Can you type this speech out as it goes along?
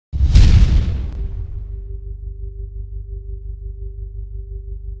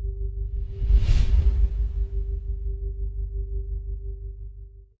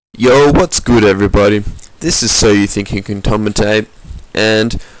Yo, what's good everybody? This is So You Think You Can Commentate,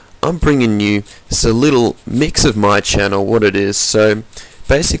 and I'm bringing you just a little mix of my channel, what it is. So,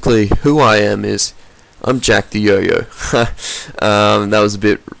 basically, who I am is, I'm Jack the Yo-Yo. That was a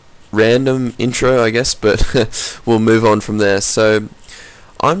bit random intro, I guess, but we'll move on from there. So,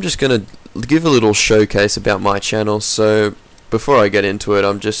 I'm just going to give a little showcase about my channel. So, before I get into it,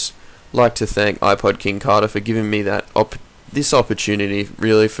 I'm just like to thank iPodKingCarter for giving me this opportunity,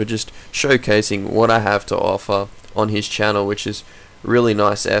 really, for just showcasing what I have to offer on his channel, which is really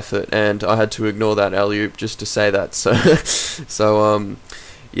nice effort, and I had to ignore that alley-oop just to say that. So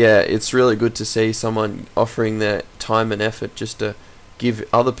yeah, it's really good to see someone offering their time and effort just to give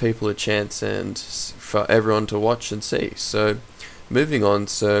other people a chance and for everyone to watch and see. So moving on,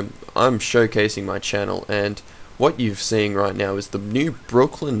 so I'm showcasing my channel, and what you're seeing right now is the new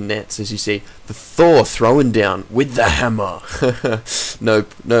Brooklyn Nets. As you see, the Thor throwing down with the hammer.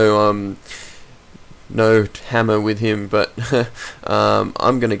 No hammer with him, but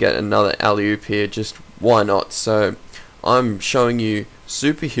I'm gonna get another alley-oop here. Just why not? So I'm showing you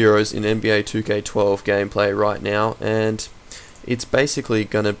superheroes in NBA 2K12 gameplay right now, and it's basically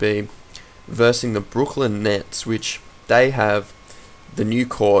gonna be versing the Brooklyn Nets, which they have the new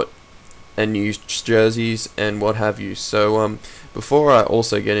court and new jerseys and what have you. So before I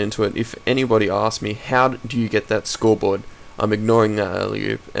also get into it, if anybody asks me how do you get that scoreboard, I'm ignoring that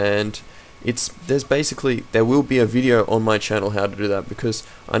alley-oop, and there will be a video on my channel how to do that, because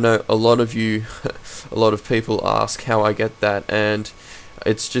I know a lot of you a lot of people ask how I get that, and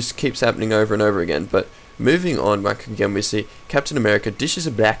it just keeps happening over and over again. But moving on, back again, we see Captain America dishes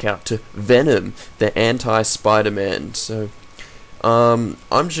a back out to Venom, the anti-Spider-Man. So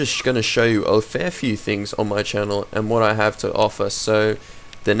I'm just going to show you a fair few things on my channel and what I have to offer. So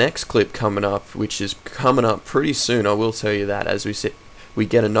the next clip coming up, which is coming up pretty soon, I will tell you that, as we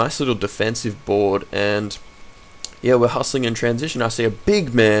get a nice little defensive board, and yeah, we're hustling in transition. I see a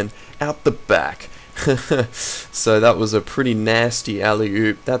big man out the back. So that was a pretty nasty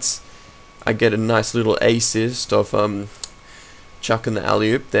alley-oop. I get a nice little assist of chucking the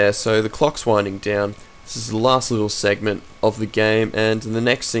alley-oop there. So the clock's winding down. This is the last little segment of the game, and the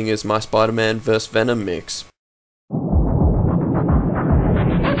next thing is my Spider-Man vs Venom mix.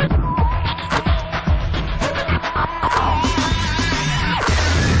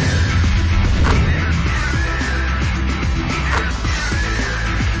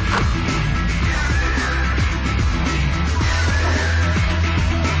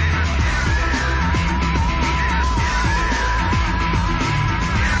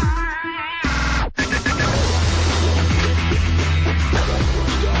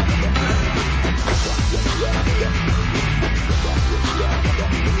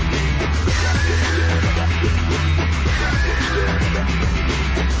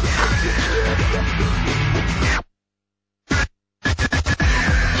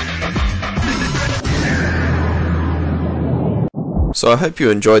 So I hope you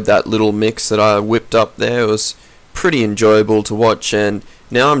enjoyed that little mix that I whipped up there. It was pretty enjoyable to watch, and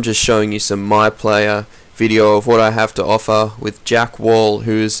now I'm just showing you some My Player video of what I have to offer with Jack Wall,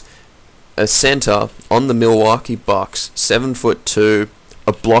 who's a center on the Milwaukee Bucks, 7'2",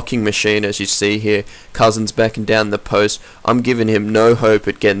 a blocking machine, as you see here. Cousins backing down the post. I'm giving him no hope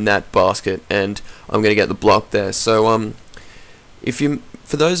at getting that basket, and I'm going to get the block there. So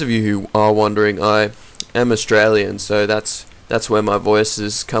for those of you who are wondering, I am Australian, so that's where my voice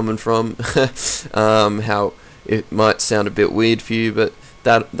is coming from. How it might sound a bit weird for you, but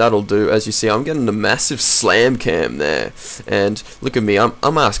that'll do. As you see, I'm getting a massive slam cam there, and look at me,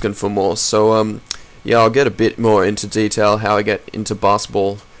 I'm asking for more. So yeah, I'll get a bit more into detail how I get into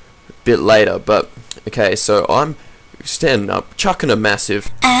basketball a bit later. But okay, so I'm standing up, chucking a massive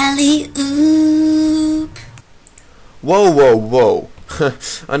alley-oop. Whoa.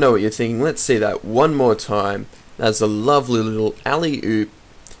 I know what you're thinking. Let's see that one more time. That's a lovely little alley-oop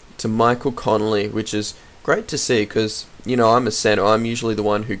to Michael Connolly, which is great to see, because, you know, I'm a center. I'm usually the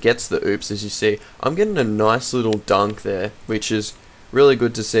one who gets the oops, as you see. I'm getting a nice little dunk there, which is really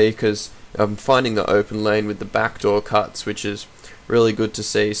good to see, because I'm finding the open lane with the backdoor cuts, which is really good to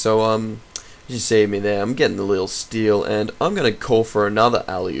see. So, as you see me there, I'm getting the little steal, and I'm going to call for another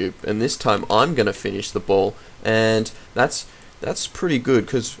alley-oop, and this time I'm going to finish the ball, and that's pretty good,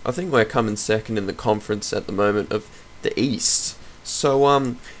 because I think we're coming second in the conference at the moment of the East.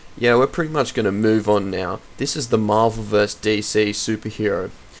 So yeah, we're pretty much going to move on now. This is the Marvel vs DC superhero.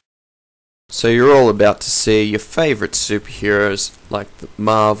 So you're all about to see your favorite superheroes, like the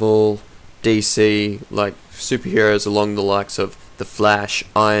Marvel, DC, like superheroes along the likes of The Flash,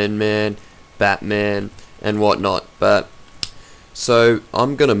 Iron Man, Batman, and whatnot. But So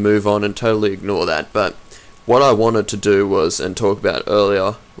I'm going to move on and totally ignore that, but what I wanted to do was, and talk about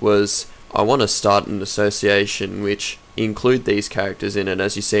earlier, was I want to start an association which include these characters in it.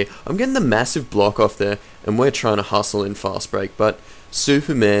 As you see, I'm getting the massive block off there, and we're trying to hustle in fast break, but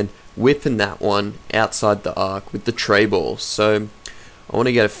Superman whipping that one outside the arc with the tray ball. So I want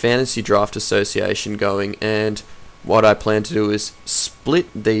to get a fantasy draft association going, and what I plan to do is split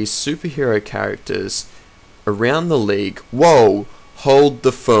these superhero characters around the league. Whoa, hold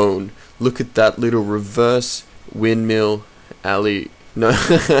the phone. Look at that little reverse windmill alley. No,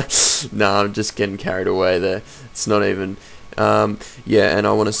 no, I'm just getting carried away there. It's not even. Yeah, and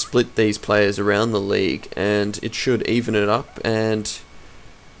I want to split these players around the league, and it should even it up, and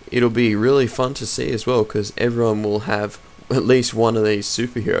it'll be really fun to see as well, because everyone will have at least one of these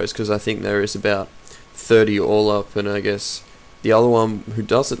superheroes, because I think there is about 30 all up, and I guess the other one who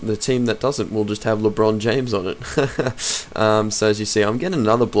doesn't, the team that doesn't, will just have LeBron James on it. So as you see, I'm getting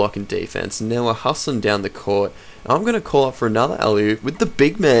another block in defense, and now we're hustling down the court. I'm going to call up for another alley-oop with the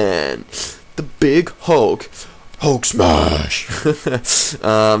big man, the big Hulk smash.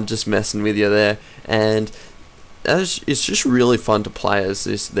 Just messing with you there, and it's just really fun to play as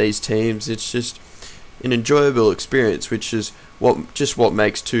these teams. It's just an enjoyable experience, which is what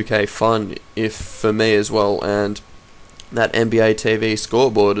makes 2K fun, if for me as well, and that NBA TV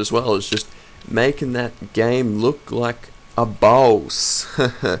scoreboard as well is just making that game look like a boss.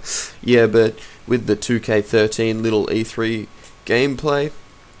 Yeah, but with the 2K13 little E3 gameplay,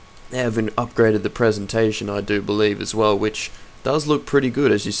 they haven't upgraded the presentation, I do believe, as well, which does look pretty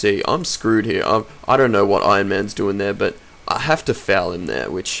good. As you see, I'm screwed here. I don't know what Iron Man's doing there, but I have to foul him there,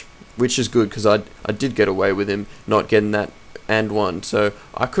 which is good, because I did get away with him not getting that and one, so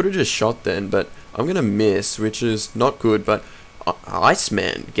I could have just shot then, but I'm going to miss, which is not good. But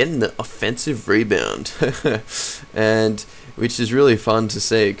Iceman getting the offensive rebound, and which is really fun to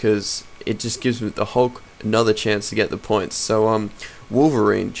see, because it just gives the Hulk another chance to get the points. So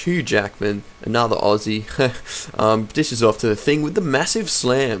Wolverine, Hugh Jackman, another Aussie, dishes off to the Thing with the massive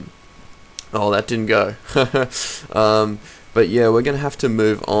slam. Oh, that didn't go. But yeah, we're going to have to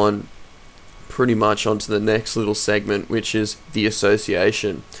move on pretty much onto the next little segment, which is the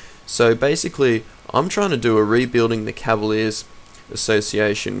association. So basically, I'm trying to do a rebuilding the Cavaliers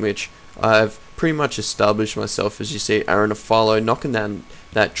association, which I've pretty much established myself. As you see, Aaron Afalo knocking down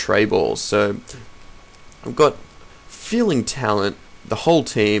that tray ball. So I've got feeling talent, the whole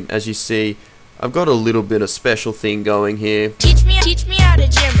team. As you see, I've got a little bit of special thing going here. Teach me how to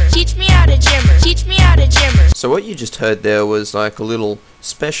jimmer. Teach me how to jimmer. Teach me how to jimmer. So what you just heard there was like a little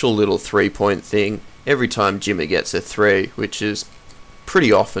special little 3-point thing every time Jimmer gets a 3, which is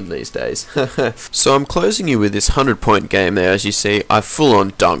pretty often these days. So I'm closing you with this 100-point game there. As you see, I full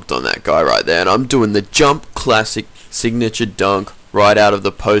on dunked on that guy right there, and I'm doing the jump classic signature dunk right out of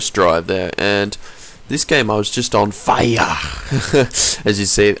the post drive there, and this game I was just on fire. As you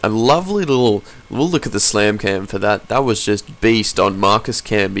see, a lovely little, we'll look at the slam cam for that. That was just beast on Marcus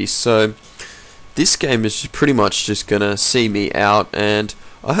Camby. So this game is pretty much just gonna see me out, and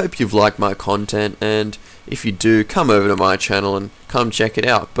I hope you've liked my content, and if you do, come over to my channel and come check it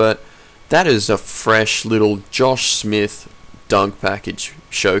out. But that is a fresh little Josh Smith dunk package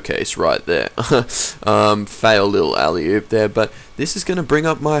showcase right there. Fail little alley-oop there, but this is going to bring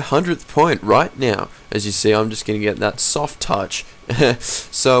up my 100th point right now. As you see, I'm just going to get that soft touch.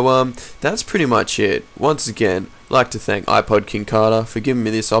 So that's pretty much it. Once again, I'd like to thank iPodKingCarter for giving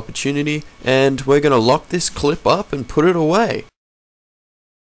me this opportunity, and we're going to lock this clip up and put it away.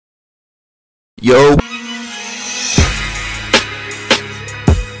 Yo!